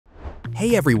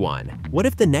Hey everyone, what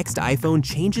if the next iPhone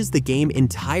changes the game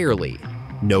entirely?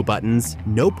 No buttons,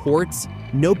 no ports,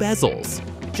 no bezels,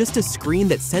 just a screen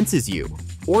that senses you.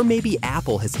 Or maybe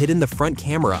Apple has hidden the front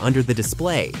camera under the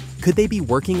display. Could they be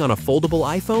working on a foldable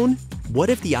iPhone?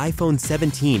 What if the iPhone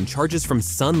 17 charges from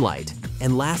sunlight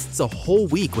and lasts a whole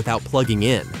week without plugging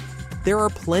in? There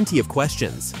are plenty of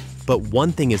questions, but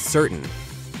one thing is certain.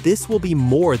 This will be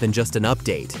more than just an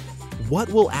update. What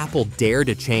will Apple dare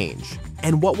to change?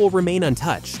 And what will remain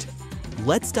untouched?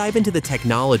 Let's dive into the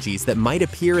technologies that might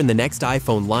appear in the next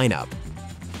iPhone lineup,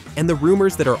 and the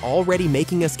rumors that are already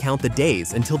making us count the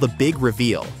days until the big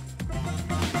reveal.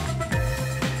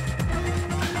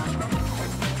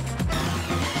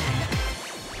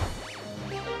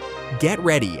 Get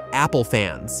ready, Apple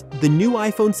fans! The new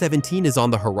iPhone 17 is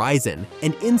on the horizon,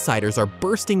 and insiders are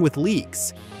bursting with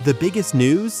leaks. The biggest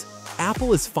news?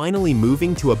 Apple is finally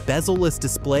moving to a bezel-less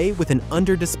display with an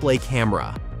under-display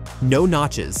camera. No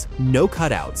notches, no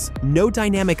cutouts, no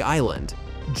dynamic island.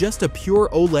 Just a pure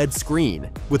OLED screen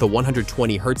with a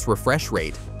 120Hz refresh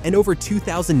rate and over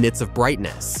 2000 nits of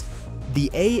brightness. The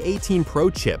A18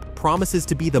 Pro chip promises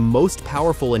to be the most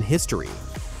powerful in history,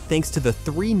 thanks to the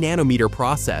 3nm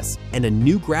process and a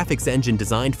new graphics engine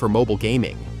designed for mobile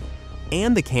gaming.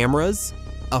 And the cameras?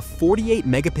 A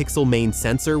 48-megapixel main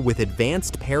sensor with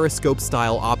advanced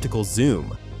periscope-style optical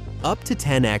zoom, up to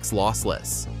 10x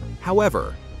lossless.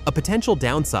 However, a potential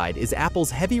downside is Apple's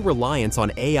heavy reliance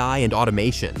on AI and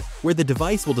automation, where the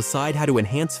device will decide how to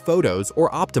enhance photos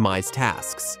or optimize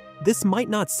tasks. This might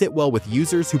not sit well with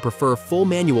users who prefer full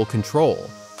manual control.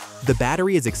 The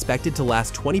battery is expected to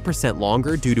last 20%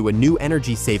 longer due to a new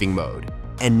energy-saving mode.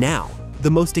 And now,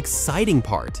 the most exciting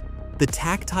part. The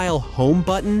tactile home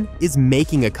button is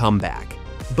making a comeback,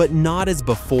 but not as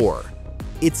before.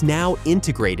 It's now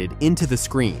integrated into the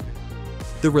screen.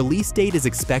 The release date is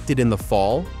expected in the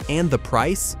fall, and the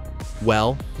price?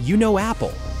 Well, you know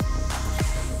Apple.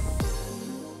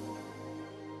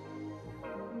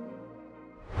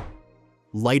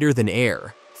 Lighter than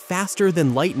air, faster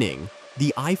than lightning,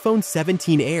 the iPhone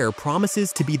 17 Air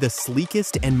promises to be the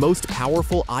sleekest and most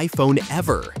powerful iPhone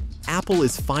ever. Apple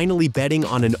is finally betting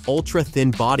on an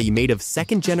ultra-thin body made of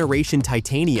second-generation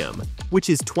titanium, which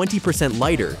is 20%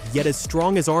 lighter yet as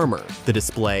strong as armor. The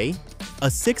display? A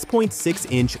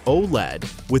 6.6-inch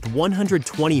OLED with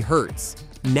 120Hz,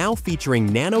 now featuring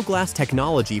nanoglass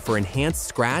technology for enhanced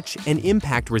scratch and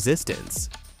impact resistance.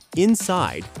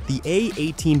 Inside, the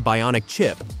A18 Bionic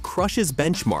chip crushes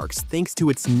benchmarks thanks to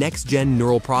its next-gen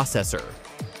neural processor.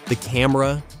 The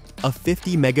camera? A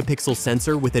 50-megapixel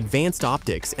sensor with advanced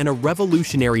optics and a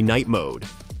revolutionary night mode.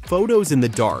 Photos in the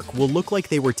dark will look like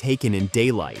they were taken in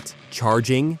daylight.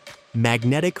 Charging?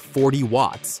 Magnetic 40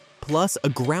 watts, plus a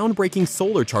groundbreaking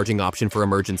solar charging option for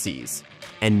emergencies.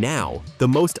 And now, the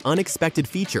most unexpected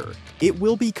feature. It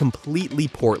will be completely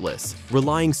portless,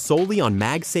 relying solely on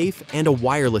MagSafe and a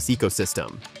wireless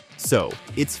ecosystem. So,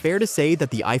 it's fair to say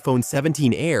that the iPhone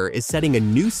 17 Air is setting a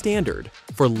new standard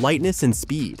for lightness and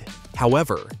speed.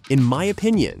 However, in my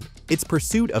opinion, its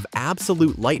pursuit of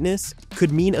absolute lightness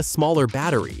could mean a smaller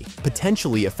battery,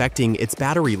 potentially affecting its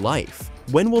battery life.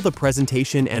 When will the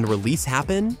presentation and release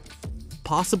happen?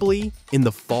 Possibly in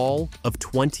the fall of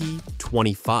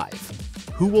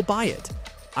 2025. Who will buy it?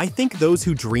 I think those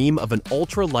who dream of an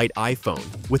ultra-light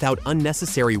iPhone without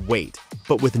unnecessary weight,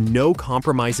 but with no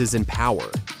compromises in power.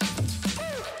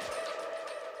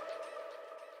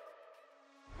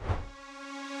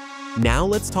 Now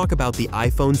let's talk about the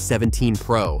iPhone 17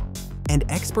 Pro. And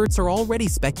experts are already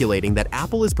speculating that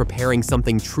Apple is preparing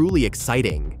something truly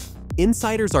exciting.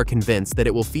 Insiders are convinced that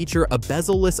it will feature a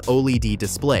bezel-less OLED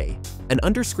display, an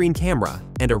under-screen camera,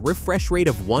 and a refresh rate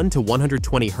of 1 to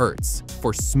 120Hz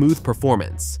for smooth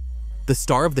performance. The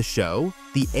star of the show?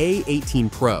 The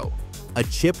A18 Pro, a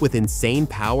chip with insane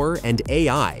power and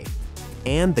AI.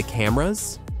 And the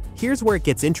cameras? Here's where it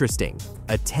gets interesting.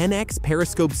 A 10x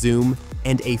periscope zoom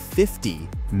and a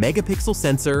 50-megapixel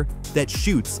sensor that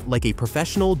shoots like a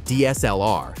professional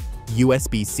DSLR.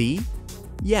 USB-C?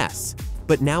 Yes,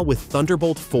 but now with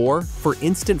Thunderbolt 4 for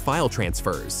instant file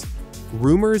transfers.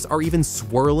 Rumors are even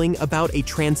swirling about a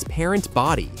transparent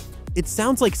body. It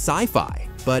sounds like sci-fi,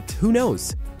 but who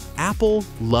knows? Apple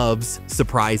loves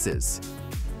surprises.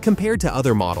 Compared to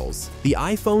other models, the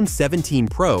iPhone 17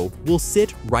 Pro will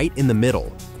sit right in the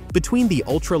middle, between the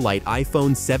ultralight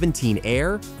iPhone 17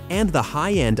 Air and the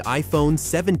high-end iPhone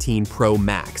 17 Pro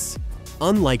Max.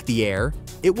 Unlike the Air,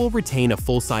 it will retain a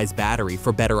full-size battery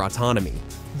for better autonomy,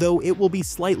 though it will be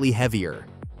slightly heavier.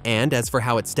 And as for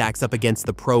how it stacks up against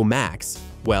the Pro Max,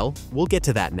 well, we'll get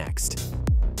to that next.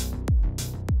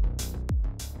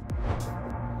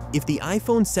 If the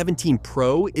iPhone 17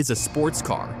 Pro is a sports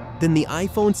car, then the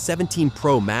iPhone 17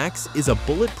 Pro Max is a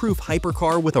bulletproof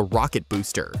hypercar with a rocket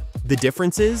booster. The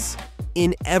difference is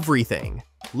in everything.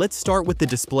 Let's start with the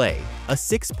display, a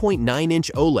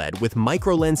 6.9-inch OLED with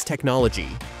microlens technology,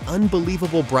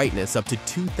 unbelievable brightness up to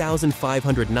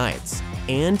 2,500 nits,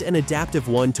 and an adaptive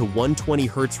 1 to 120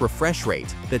 Hz refresh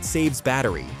rate that saves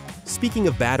battery. Speaking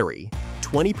of battery,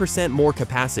 20% more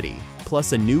capacity,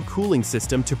 plus a new cooling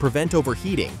system to prevent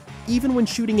overheating, even when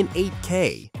shooting in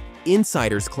 8K.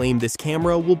 Insiders claim this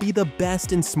camera will be the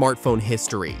best in smartphone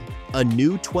history. A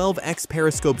new 12x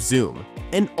periscope zoom,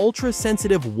 an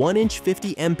ultra-sensitive 1-inch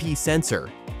 50MP sensor,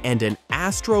 and an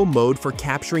astro mode for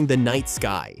capturing the night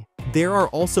sky. There are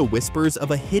also whispers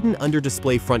of a hidden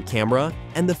under-display front camera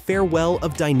and the farewell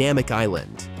of Dynamic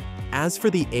Island. As for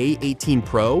the A18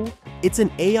 Pro, it's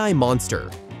an AI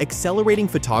monster, accelerating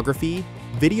photography,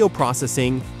 video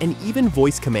processing, and even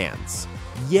voice commands.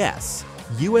 Yes,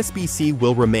 USB-C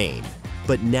will remain,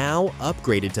 but now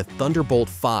upgraded to Thunderbolt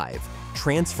 5,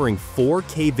 transferring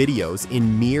 4K videos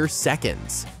in mere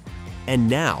seconds. And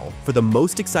now, for the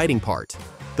most exciting part,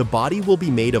 the body will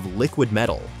be made of liquid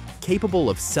metal, capable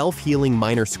of self-healing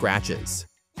minor scratches.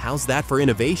 How's that for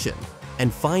innovation?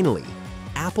 And finally,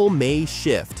 Apple may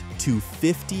shift to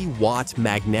 50-watt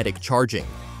magnetic charging.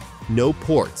 No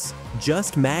ports,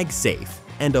 just MagSafe,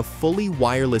 and a fully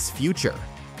wireless future.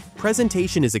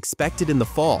 Presentation is expected in the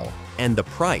fall, and the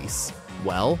price,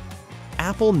 well,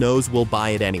 Apple knows we'll buy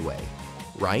it anyway,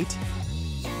 right?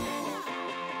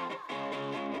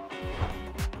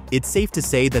 It's safe to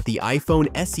say that the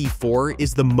iPhone SE4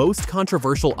 is the most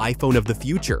controversial iPhone of the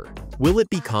future. Will it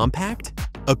be compact?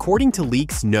 According to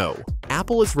leaks, no.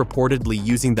 Apple is reportedly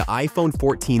using the iPhone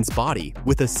 14's body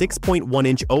with a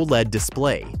 6.1-inch OLED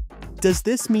display. Does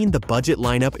this mean the budget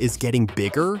lineup is getting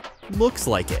bigger? Looks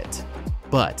like it.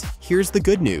 But here's the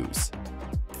good news.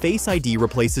 Face ID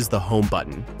replaces the home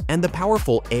button, and the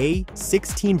powerful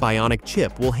A16 Bionic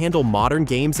chip will handle modern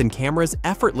games and cameras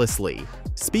effortlessly.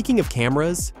 Speaking of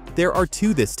cameras, there are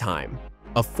two this time.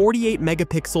 A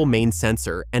 48-megapixel main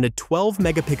sensor and a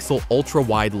 12-megapixel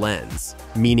ultra-wide lens,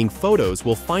 meaning photos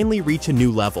will finally reach a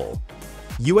new level.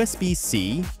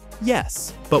 USB-C?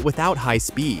 Yes, but without high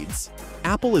speeds.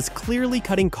 Apple is clearly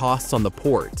cutting costs on the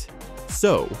port.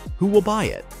 So, who will buy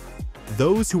it?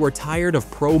 Those who are tired of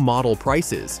Pro model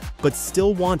prices, but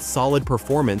still want solid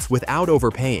performance without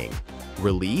overpaying.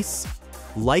 Release?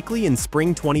 Likely in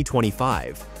spring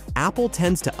 2025. Apple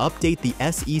tends to update the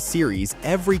SE series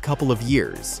every couple of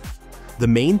years. The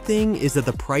main thing is that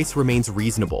the price remains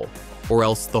reasonable, or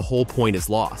else the whole point is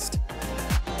lost.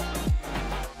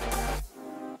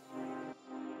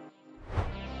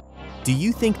 Do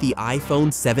you think the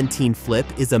iPhone 17 Flip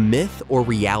is a myth or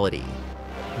reality?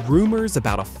 Rumors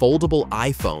about a foldable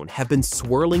iPhone have been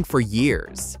swirling for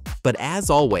years, but as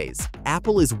always,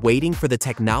 Apple is waiting for the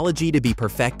technology to be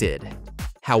perfected.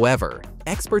 However,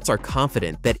 experts are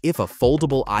confident that if a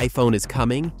foldable iPhone is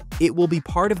coming, it will be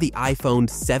part of the iPhone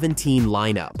 17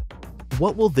 lineup.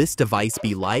 What will this device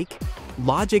be like?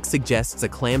 Logic suggests a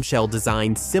clamshell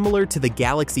design similar to the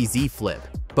Galaxy Z Flip,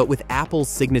 but with Apple's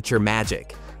signature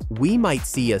magic. We might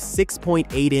see a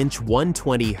 6.8-inch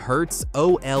 120Hz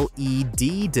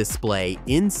OLED display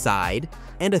inside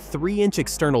and a 3-inch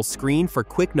external screen for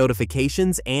quick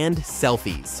notifications and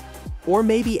selfies. Or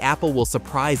maybe Apple will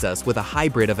surprise us with a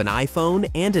hybrid of an iPhone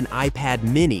and an iPad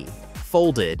mini.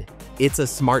 Folded, it's a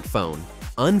smartphone.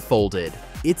 Unfolded,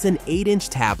 it's an 8-inch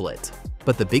tablet.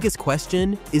 But the biggest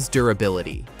question is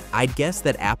durability. I'd guess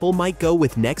that Apple might go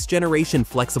with next-generation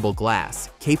flexible glass,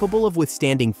 capable of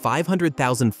withstanding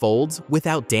 500,000 folds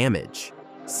without damage.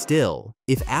 Still,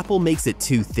 if Apple makes it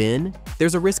too thin,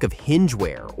 there's a risk of hinge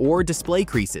wear or display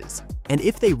creases. And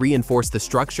if they reinforce the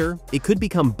structure, it could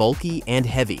become bulky and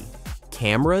heavy.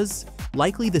 Cameras?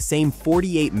 Likely the same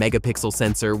 48-megapixel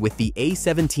sensor with the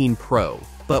A17 Pro,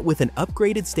 but with an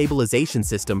upgraded stabilization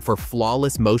system for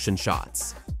flawless motion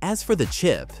shots. As for the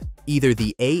chip, either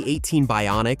the A18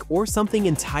 Bionic or something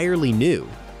entirely new,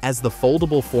 as the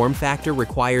foldable form factor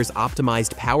requires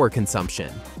optimized power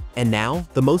consumption. And now,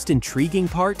 the most intriguing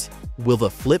part, will the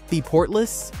Flip be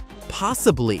portless?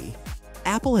 Possibly.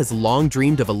 Apple has long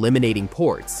dreamed of eliminating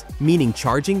ports, meaning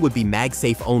charging would be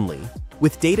MagSafe only,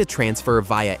 with data transfer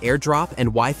via AirDrop and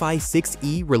Wi-Fi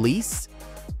 6E release?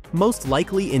 Most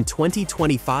likely in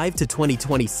 2025 to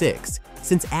 2026,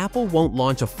 since Apple won't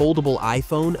launch a foldable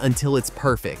iPhone until it's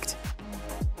perfect.